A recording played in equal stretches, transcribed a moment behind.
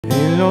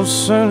Ain't no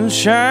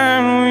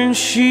sunshine when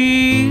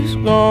she's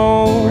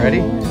gone.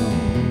 Ready?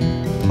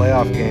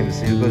 Playoff game to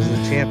see who goes to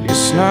the championship.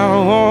 It's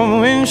not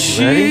warm when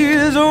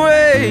she's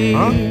away.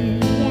 Huh?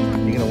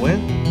 You gonna win?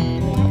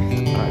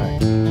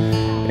 Alright.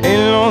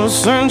 Ain't no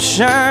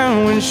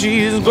sunshine when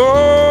she's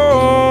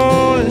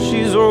gone.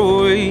 She's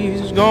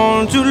always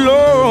gone too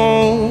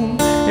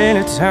long.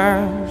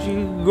 Anytime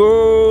she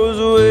goes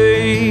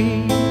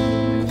away.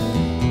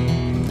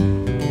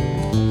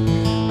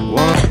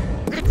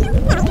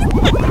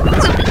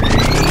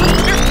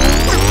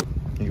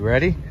 You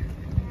ready?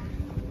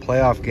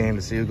 Playoff game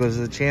to see who goes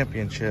to the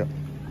championship.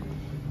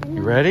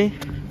 You ready?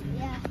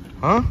 Yeah.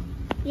 Huh?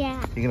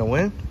 Yeah. You gonna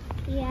win?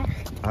 Yeah.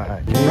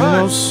 Alright. Ain't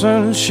no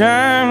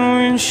sunshine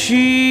when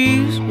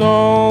she's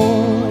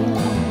gone.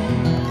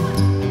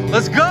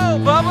 Let's go,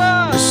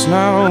 Bubba! It's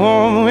not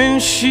warm when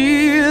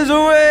she's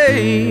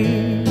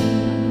away.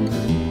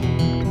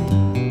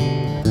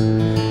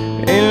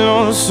 Ain't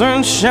no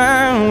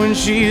sunshine when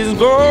she's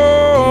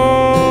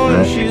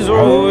gone. She's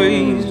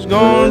always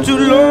gone too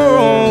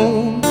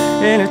long.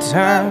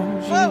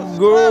 Anytime she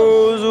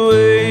goes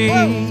away.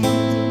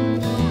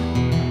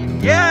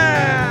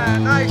 Yeah!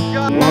 Nice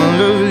job!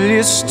 Wonder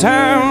this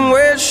time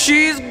where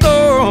she's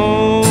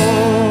gone.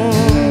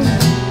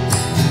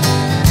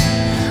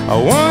 I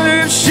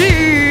wonder if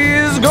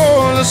she's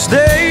gonna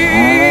stay.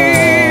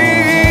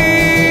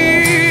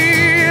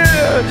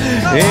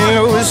 Ain't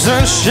no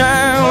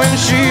sunshine when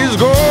she's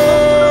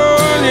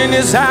gone. In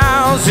this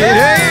house it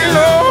ain't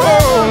no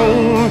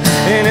home.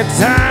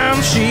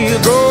 Anytime she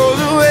goes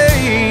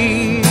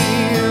away.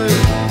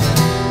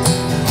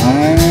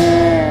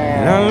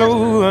 And I know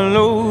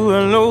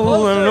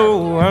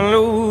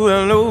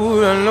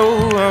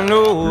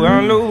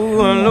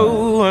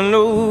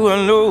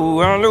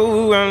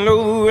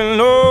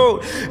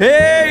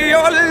hey, you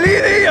ought to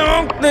leave the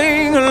young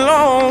thing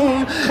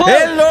alone.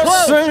 Ain't no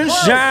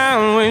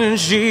sunshine when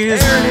she's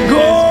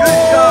gone.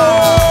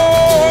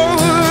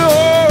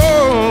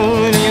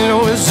 Ain't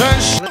no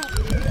sunshine.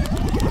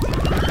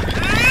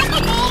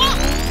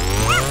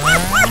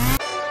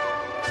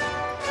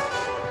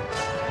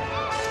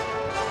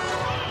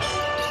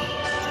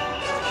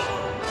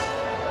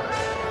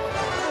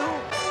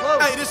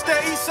 Hey, this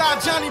that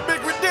Eastside Johnny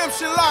Big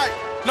Redemption like.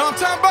 Know what I'm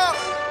talking about?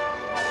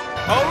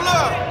 Hold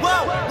up.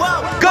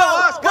 Go,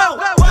 us, go!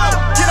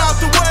 Get out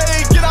the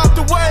way, get out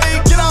the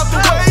way, get out the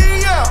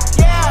way, yeah.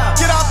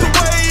 Get out the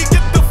way,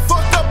 get the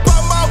fuck up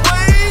out my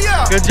way,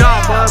 yeah. Good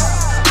job, bub.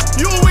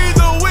 You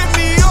either with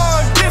me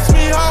or against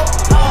me, ho.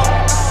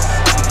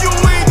 You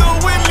either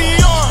with me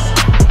or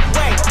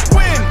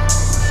win.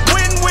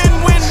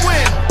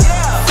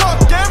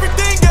 Fuck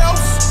everything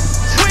else.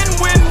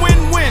 Win.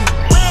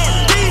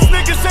 These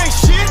niggas ain't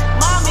shit.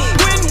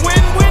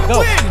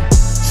 Win.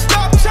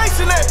 Stop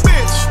chasing that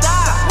bitch.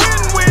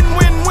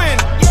 Win.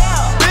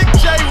 Big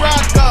J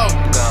Rocco.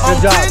 On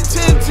Good job.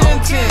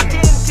 10.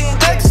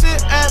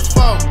 Exit at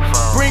 4.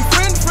 Bring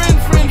friends.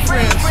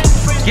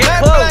 Get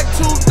Back close. back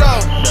to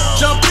dough.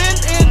 Jump in.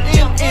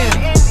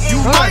 You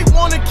might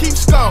wanna keep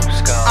score.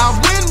 I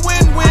win.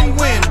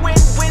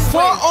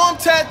 Forearm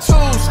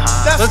tattoos.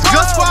 That's Let's go,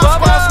 squad.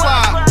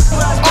 Bubba.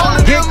 All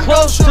of Get them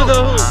close go to the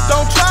shoot. hoop.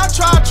 Don't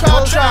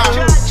try.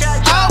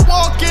 I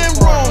walk in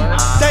room.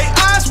 They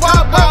eyes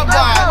wide.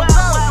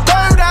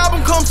 Third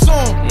album come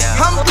soon.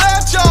 I'm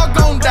glad y'all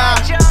gon' die.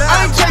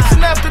 I ain't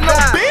chasing after no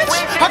bitch.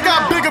 I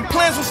got bigger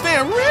plans for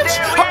staying rich.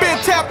 I been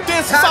tapped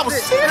in since I was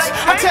 6.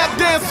 I tap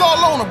dance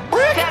all on a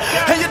brick.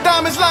 And your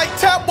diamonds like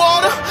tap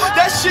water.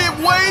 That shit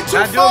way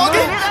too foggy.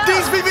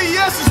 These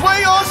VVS is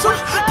way awesome.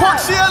 Park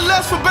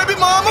CLS for baby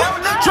mama.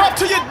 Drop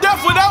to your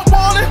death without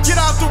warning. Get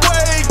out the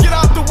way. Get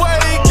out the way.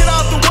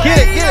 Get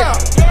it. Yeah.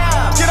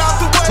 Get out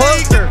the way.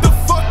 Closer. Get the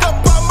fuck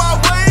up out my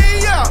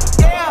way. Yeah.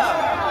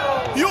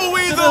 You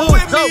either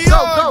with me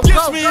or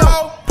against me,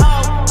 ho.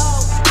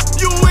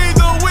 You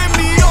either with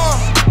me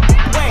or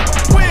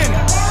win.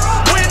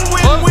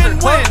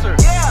 Closer.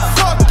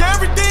 Fuck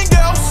everything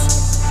else.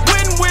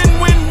 Win.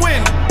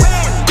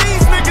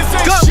 These niggas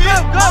ain't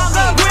shit.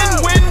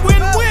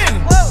 Win.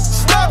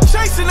 Stop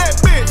chasing that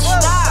bitch.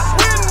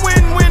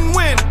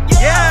 Win.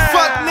 Yeah.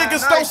 Fuck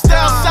niggas don't stay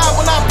outside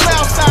when I play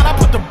outside. I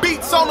put the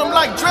beats on them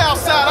like drought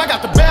side. I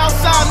got the bounce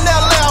side and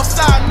that loud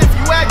side. And if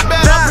you act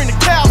bad, I bring the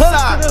cow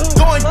side.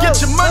 Go and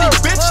get your money,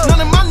 bitch. None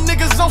of my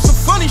niggas on some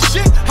funny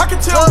shit. I can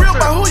tell real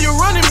by who you're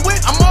running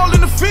with. I'm all in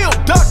the field,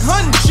 duck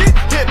hunting shit.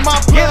 Hit my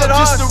plug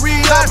just to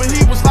re-up, and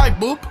he was like,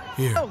 boop.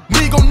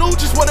 Me gon' knew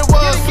just what it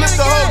was. Flipped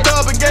the whole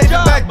dub and gave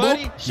it back, boop.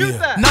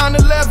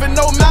 9/11,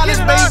 no malice,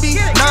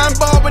 baby.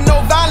 9-ball with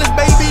no violence,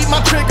 baby.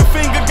 My trigger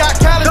finger got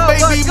callous,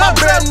 baby. My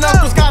bare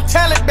knuckles got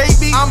talent,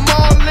 baby. I'm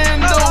all in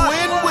the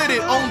win with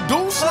it. On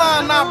deuce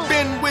line, I've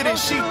been with it.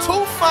 She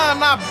too fine,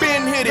 I've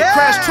been hit it.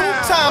 Crashed 2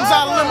 times,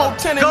 I limo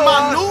tinted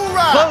my new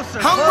ride.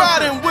 I'm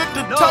riding with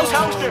the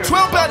toaster.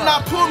 12 better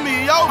not pull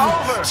me over.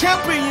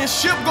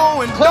 Championship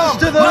going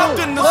dumb.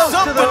 Nothing to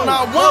something,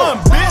 I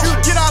won, bitch.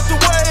 Get out the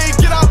way,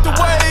 get out the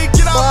way,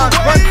 get out the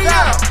way,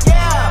 yeah.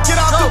 Get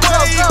out the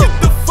way, get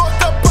the fuck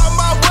up out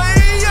my way,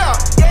 yeah.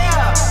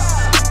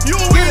 You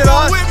it, either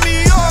Oz. with me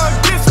or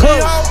against me,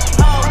 Close. ho.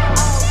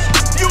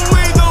 You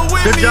either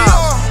with Good me job.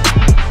 or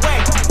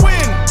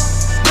win.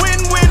 Win,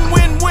 win,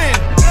 win, win.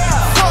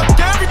 Fuck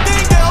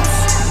everything else.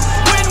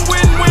 Win,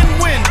 win, win,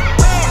 win.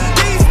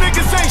 These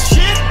niggas ain't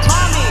shit.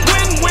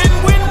 Win, win,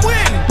 win,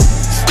 win.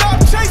 Stop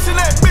chasing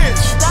that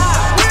bitch.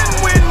 Win,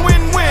 win,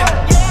 win, win.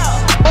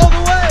 All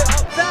the way.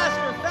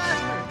 Faster,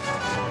 faster.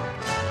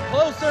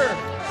 Closer.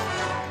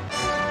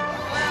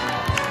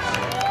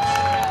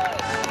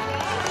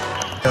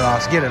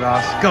 Get it,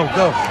 Oz. Go,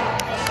 go.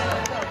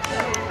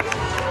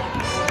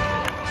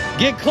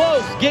 Get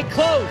close, get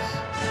close.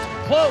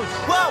 Close.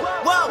 Whoa,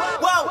 whoa,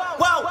 whoa,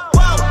 whoa,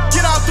 whoa.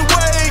 Get out the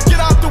way, get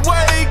out the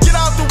way, get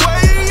out the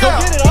way. Go Yeah.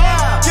 get it,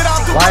 Oz. Get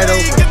out the Wide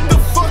way, open. get the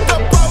fuck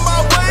up out my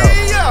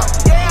way. Yeah.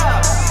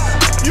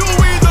 You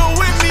either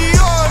with me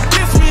or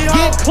against me, ho.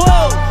 Get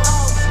close.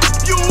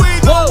 You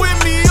either Close. with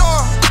me or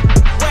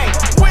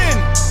win.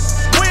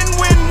 Win,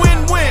 win, win,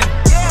 win.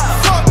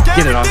 Fuck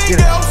Get it, Oz. everything Get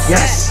it. else.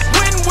 Yes.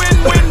 Win, win,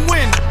 win,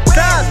 win.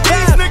 Fast,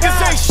 These fast, niggas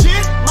fast. ain't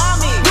shit.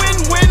 Win,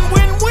 win,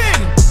 win, win.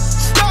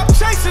 Stop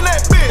chasing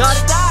that bitch.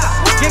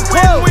 Win, Get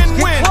win, close, win,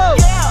 get win.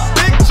 close.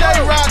 Big J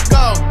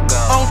Rocco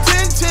on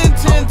 10, 10,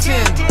 10,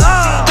 10.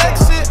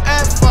 Exit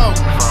at 4.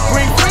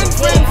 Bring friends.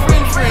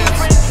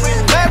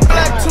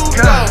 Black two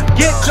go.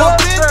 Get Jump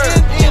closer.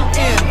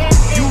 in.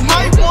 You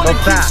might wanna Go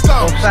keep fast,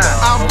 scope. go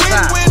fast, I go win,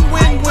 fast.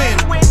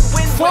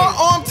 win.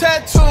 Forearm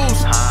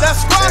tattoos.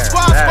 That's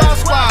squad.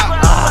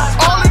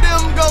 All of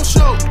them gon'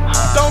 shoot.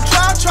 Don't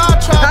try.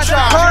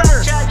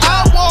 Carter.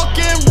 I walk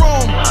in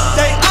room.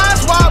 They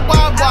eyes wide.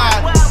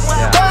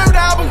 Third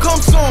album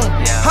come soon.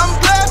 I'm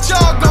glad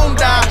y'all gon'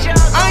 die.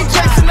 I ain't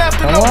chasing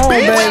after no Come on,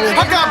 bitch. baby.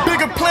 I got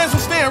bigger plans for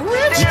staying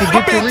rich. You can I've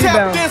get been your tap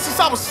rebound. dance since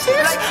I was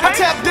 6. I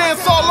tap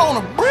dance all on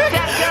a brick.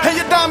 And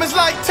your diamonds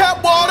like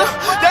tap water.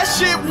 That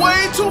shit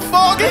way too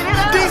foggy.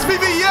 These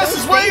VVS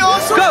is way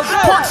awesome. Go.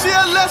 Park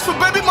CLS for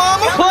baby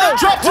mama. Close,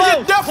 Drop to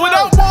your close, death close.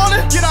 without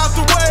warning. Get out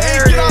the way,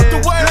 There get it out the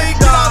is. way, Good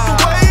get out the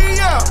job. way,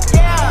 yeah.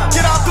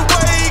 Get out the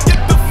way,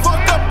 get the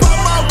fuck up out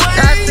my way,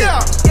 That's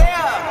it.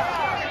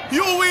 yeah.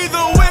 You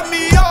either with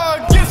me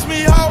or against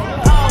me, ho.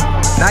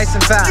 Nice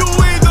and fast. You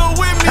either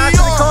with me Pass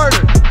to or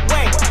Carter.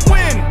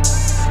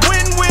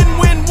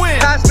 win.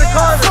 Pass to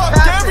Carter. Fuck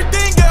Pass it.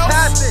 everything else.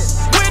 Pass it.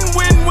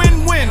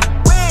 Win.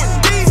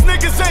 These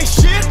niggas ain't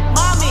shit.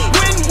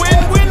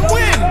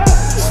 Win.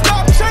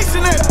 Stop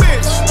chasing that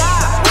bitch.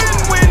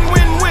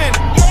 Win.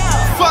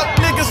 Fuck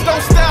niggas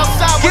don't stay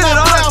outside when Get it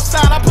I play on.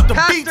 outside. I put the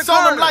Pass beats to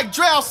on them Carter. like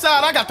Drought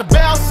side. I got the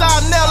bow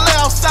side and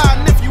LL side.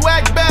 And if you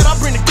act bad, I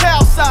bring the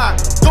cow side.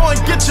 Go and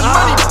get your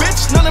money,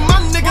 bitch. None of my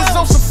niggas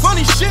on some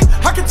funny shit.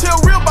 I can tell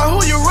real by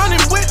who you're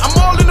running with. I'm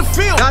all in the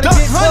field. Gotta Duck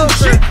get hunting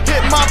closer. shit.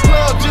 Hit my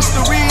plug just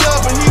to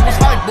re-up and he was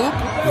like, boop.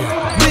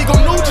 Nigga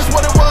knew just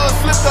what it was.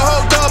 Flipped the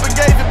whole dub and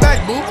gave it back,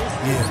 boop.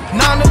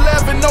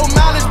 9/11, no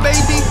mileage,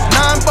 baby.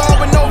 9-ball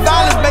with no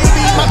violence,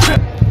 baby. My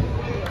trip.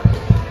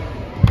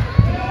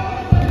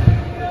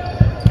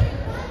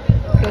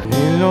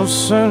 Ain't no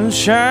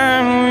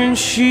sunshine when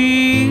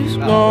she's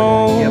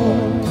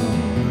gone.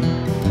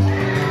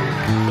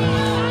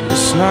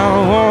 It's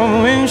not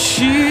warm when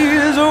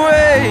she's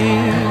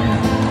away.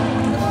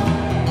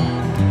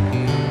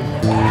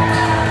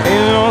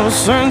 Ain't no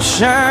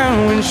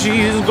sunshine when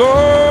she's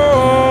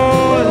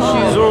gone.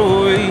 She's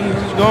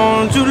always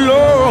gone too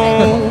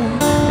long.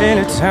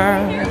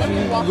 Anytime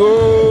she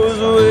goes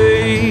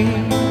away.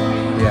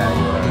 Yeah,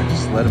 you are.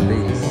 Just let him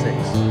be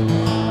 6.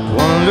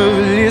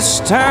 Wonder this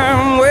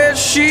time where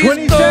she's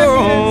 20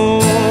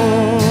 gone.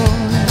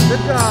 Good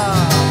job.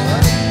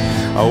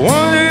 I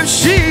wonder if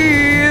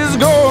she's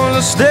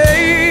gonna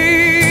stay.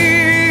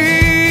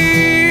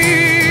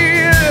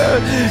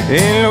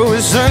 Ain't no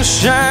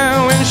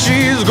sunshine when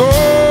she's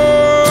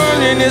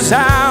gone. In this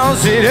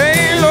house it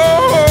ain't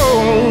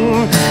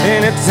long.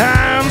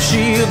 Anytime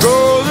she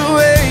goes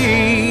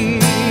away.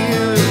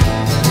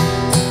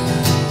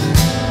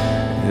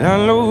 And I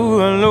know,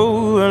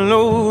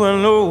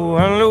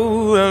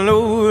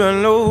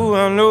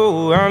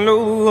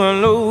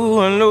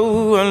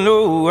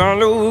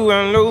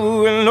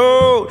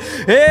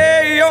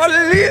 hey, you ought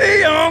to leave the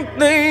young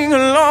thing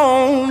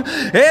alone.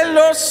 Ain't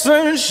no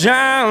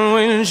sunshine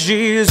when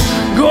she's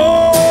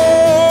gone.